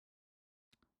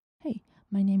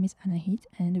My name is Anahit,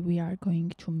 and we are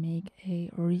going to make a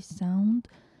Rizz sound.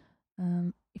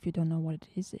 If you don't know what it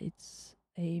is, it's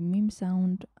a meme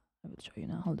sound. I will show you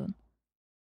now. Hold on.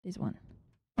 This one.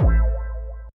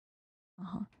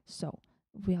 So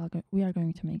we are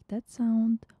going to make that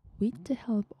sound with the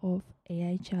help of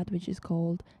AI chat, which is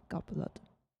called Copilot.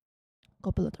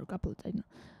 Copilot or Copilot, I don't know.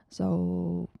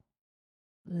 So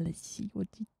let's see what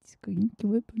is going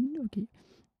to happen. Okay.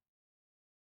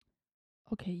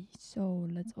 Okay, so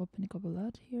let's open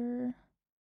Copilot here.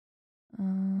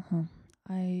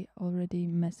 I already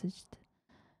messaged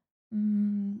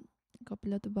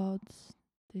Copilot about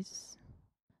this.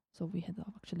 So we had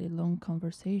actually a long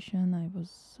conversation. I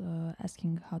was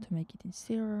asking how to make it in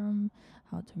Serum,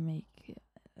 how to make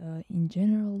in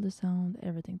general the sound,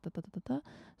 everything. Da, da, da, da, da.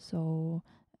 So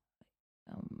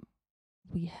um,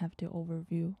 we have the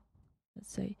overview,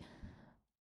 let's say.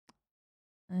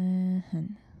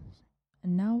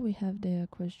 And now we have the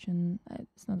question.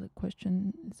 It's not a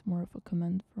question, it's more of a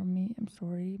comment from me. I'm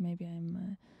sorry, maybe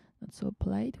I'm not so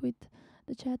polite with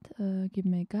the chat. Give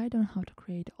me a guide on how to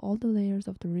create all the layers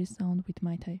of the Rizz sound with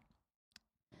my Thai.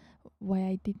 Why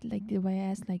I did like the way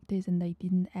I asked like this and I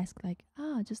didn't ask like,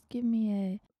 just give me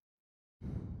a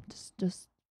just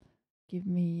give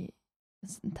me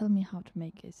tell me how to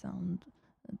make a sound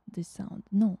this sound.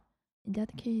 No. In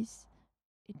that case,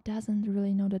 it doesn't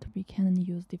really know that we can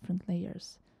use different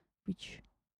layers, which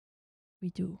we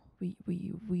do. We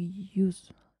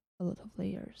use a lot of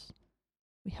layers.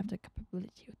 We have the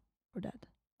capability for that.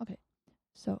 Okay,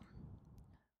 so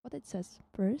what it says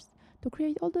first, to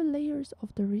create all the layers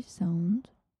of the Rizz sound,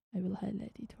 I will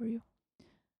highlight it for you.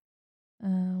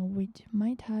 With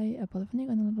my Thai, a polyphonic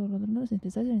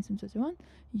synthesizer in Sim 1,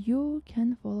 you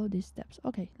can follow these steps.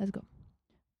 Okay, let's go.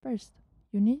 First,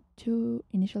 you need to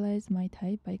initialize my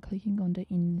type by clicking on the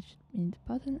init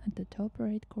button at the top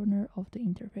right corner of the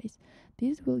interface.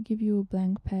 This will give you a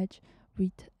blank page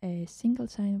with a single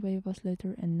sine wave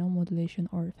oscillator and no modulation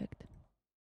or effect.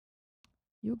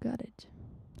 You got it.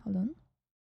 Hold on.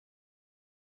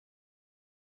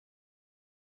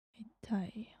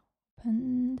 My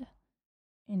opened,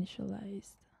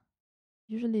 initialized.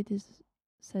 Usually it is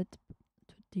set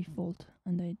to default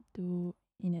and I do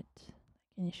init,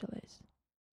 like initialize.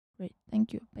 Great,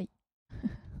 thank you. Bye.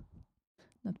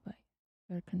 Not bye.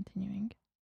 We're continuing.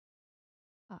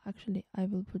 Actually, I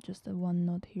will put just a one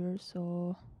note here,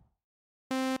 so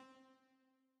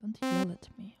don't yell at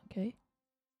me, okay?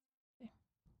 Okay.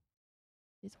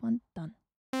 This one done.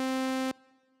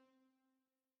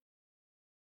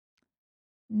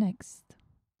 Next,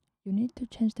 you need to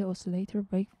change the oscillator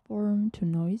waveform to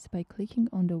noise by clicking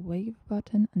on the wave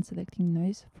button and selecting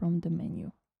noise from the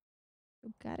menu.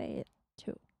 You got it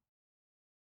too.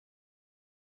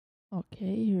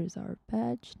 Okay, here's our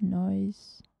patch,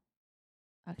 noise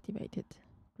activated.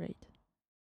 Great.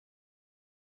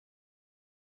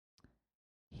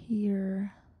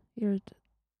 Here it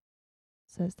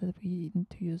says that we need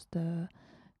to use the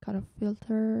cutoff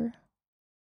filter.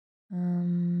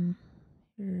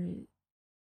 Here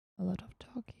a lot of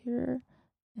talk here,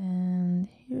 and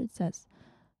here it says,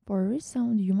 for Rizz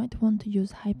sound you might want to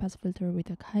use high pass filter with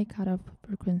a high cutoff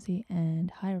frequency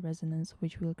and high resonance,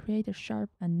 which will create a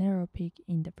sharp and narrow peak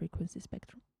in the frequency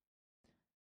spectrum.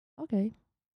 Okay.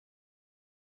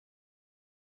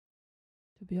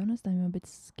 To be honest, I'm a bit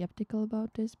skeptical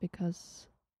about this because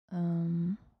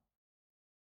I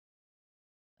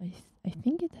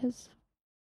think it has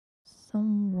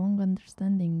some wrong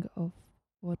understanding of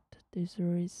what this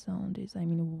Rizz sound is. I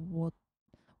mean,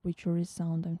 which Rizz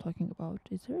sound I'm talking about.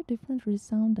 Is there a different Rizz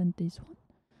sound than this one?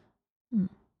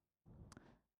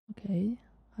 Okay,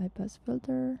 high pass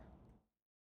filter,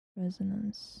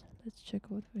 resonance. Let's check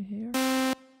what we hear.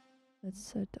 Let's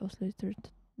set oscillator,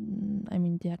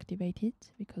 deactivate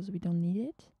it because we don't need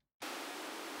it.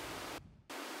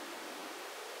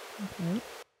 Okay.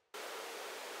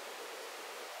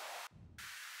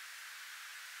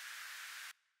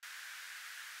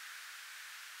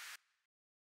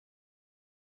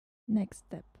 Next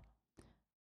step.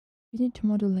 We need to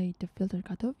modulate the filter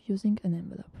cutoff using an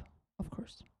envelope, of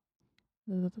course.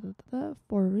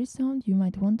 For resound, you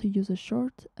might want to use a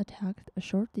short attack, a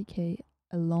short decay,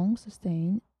 a long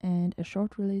sustain, and a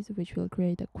short release, which will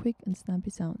create a quick and snappy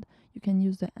sound. You can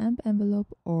use the amp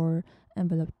envelope or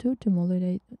envelope 2 to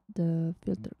modulate the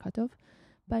filter cutoff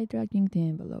by dragging the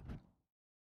envelope.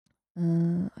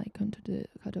 I come to the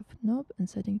cutoff knob and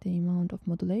setting the amount of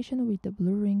modulation with the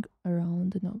blue ring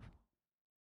around the knob.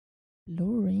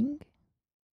 Blue ring?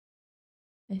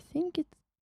 I think it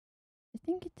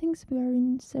thinks we are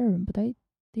in Serum, but I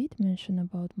did mention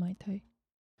about my Thai.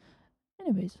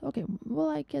 Anyways, okay, well,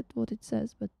 I get what it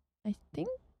says, but I think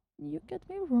you get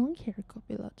me wrong here,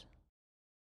 copilot.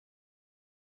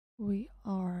 We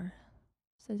are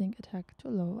setting attack too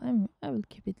low. I will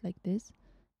keep it like this,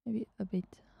 maybe a bit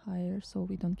higher so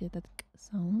we don't get that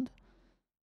sound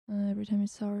every time it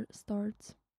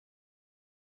starts.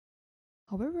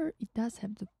 However, it does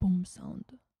have the boom sound.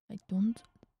 I don't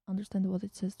understand what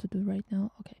it says to do right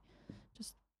now. Okay,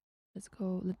 just let's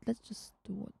go. Let's just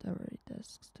do whatever it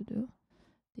asks to do.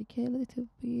 Decay a little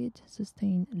bit,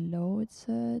 sustain low, it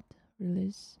said,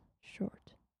 release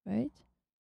short, right?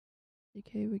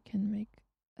 Decay we can make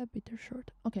a bit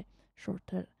short. Okay,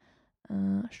 shorter,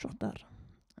 shorter.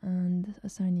 And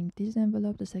assigning this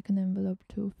envelope, the second envelope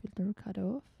to filter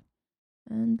cutoff.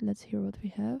 And let's hear what we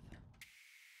have.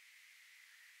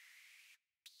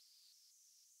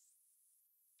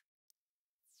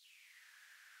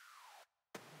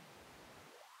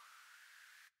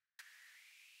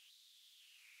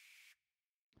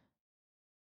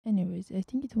 Anyways, I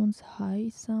think it wants high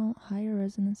sound, high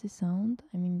resonancy sound.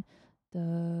 I mean,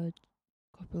 the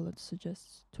copilot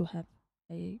suggests to have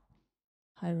a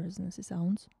high resonancy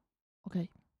sounds. Okay,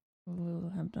 we'll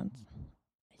have that.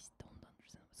 I don't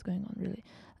understand what's going on really.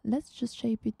 Let's just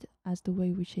shape it as the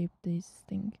way we shape this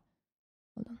thing.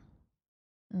 Hold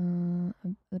on.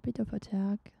 A bit of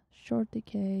attack, short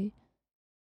decay,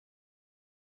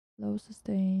 low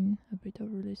sustain, a bit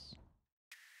of release.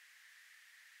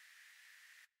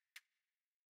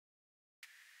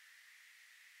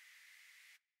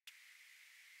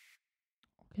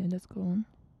 Okay, let's go on.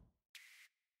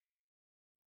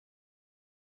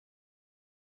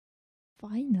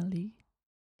 Finally,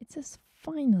 it says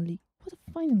finally. What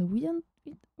finally?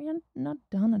 We are not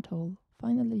done at all.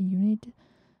 Finally, you need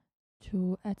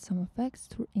to add some effects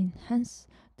to enhance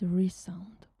the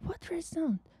resound. What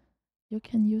resound? You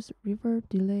can use reverb,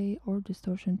 delay, or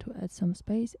distortion to add some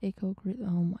space, echo, grid.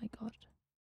 Oh my god.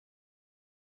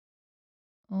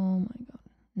 Oh my god.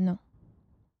 No.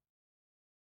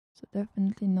 So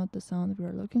definitely not the sound we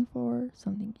are looking for.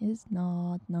 Something is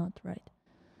not right.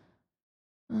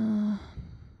 Uh,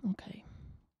 okay.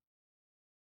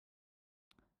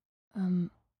 Um,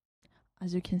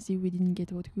 as you can see, we didn't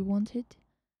get what we wanted.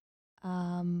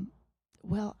 Um,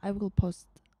 well, I will post.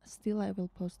 Still, I will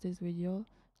post this video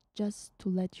just to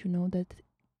let you know that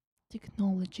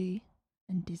technology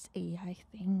and this AI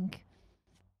thing,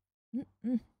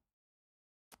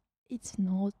 it's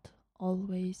not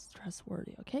always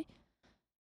trustworthy. Okay.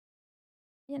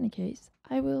 In any case,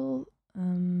 I will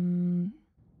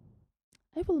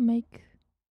make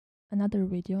another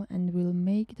video and will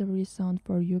make the resound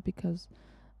for you because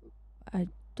I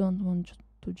don't want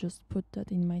to just put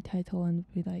that in my title and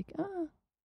be like,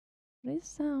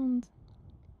 resound.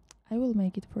 I will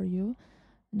make it for you,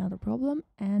 not a problem,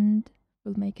 and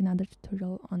we'll make another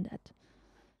tutorial on that.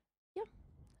 Yeah.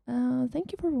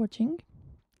 Thank you for watching.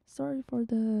 Sorry for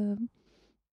the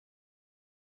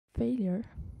failure,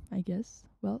 I guess.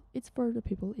 Well, it's for the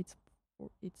people.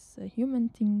 It's a human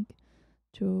thing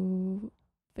to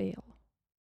fail,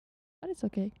 but it's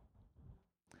okay.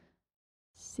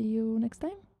 See you next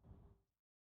time.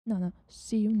 No,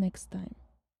 see you next time.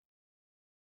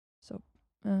 So,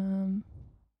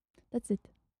 that's it.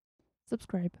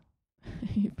 Subscribe.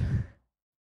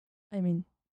 I mean,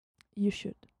 you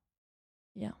should.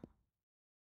 Yeah.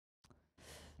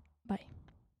 Bye.